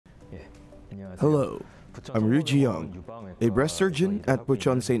Hello, I'm Ryu Ji-young, a breast surgeon at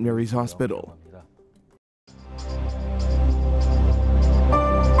Bucheon St. Mary's Hospital.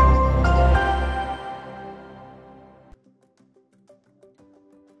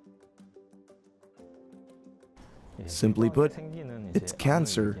 Simply put, it's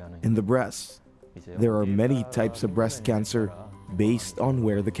cancer in the breast. There are many types of breast cancer based on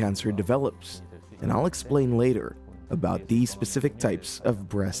where the cancer develops, and I'll explain later about these specific types of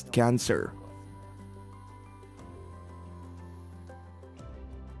breast cancer.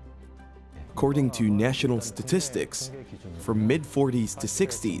 According to national statistics, from mid-40s to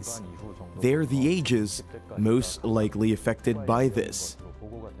 60s, they're the ages most likely affected by this.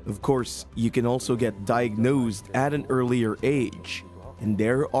 Of course, you can also get diagnosed at an earlier age, and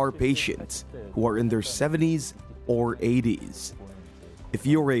there are patients who are in their 70s or 80s. If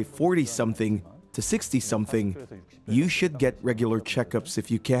you're a 40-something to 60-something, you should get regular checkups if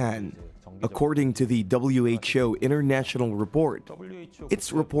you can. According to the WHO International Report,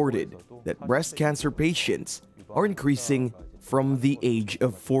 it's reported that breast cancer patients are increasing from the age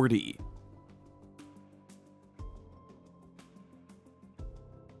of 40.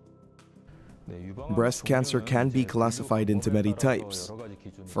 Breast cancer can be classified into many types.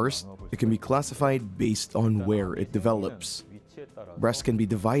 First, it can be classified based on where it develops. Breast can be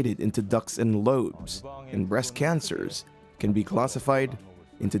divided into ducts and lobes, and breast cancers can be classified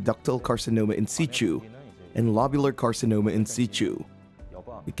into ductal carcinoma in situ and lobular carcinoma in situ.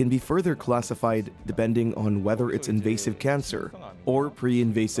 It can be further classified depending on whether it's invasive cancer or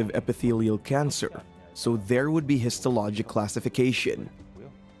pre-invasive epithelial cancer, so there would be histologic classification.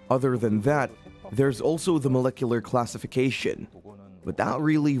 Other than that, there's also the molecular classification, but that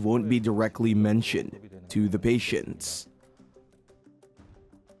really won't be directly mentioned to the patients.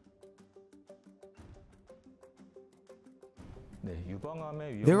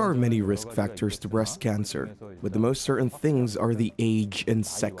 There are many risk factors to breast cancer, but the most certain things are the age and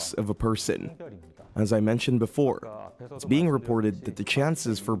sex of a person. As I mentioned before, it's being reported that the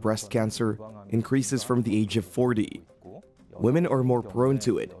chances for breast cancer increases from the age of 40. Women are more prone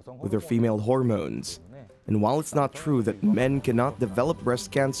to it with their female hormones. And while it's not true that men cannot develop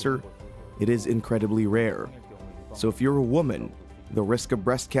breast cancer, it is incredibly rare. So if you're a woman, the risk of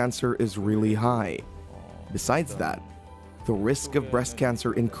breast cancer is really high. Besides that, the risk of breast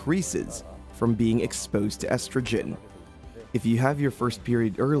cancer increases from being exposed to estrogen. If you have your first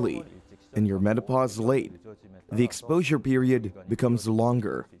period early and your menopause late, the exposure period becomes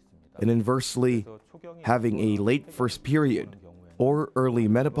longer. And inversely, having a late first period or early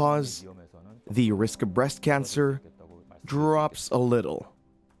menopause, the risk of breast cancer drops a little.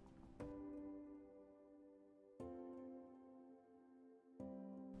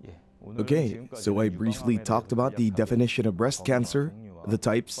 Okay, so I briefly talked about the definition of breast cancer, the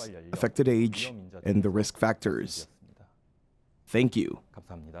types, affected age, and the risk factors. Thank you.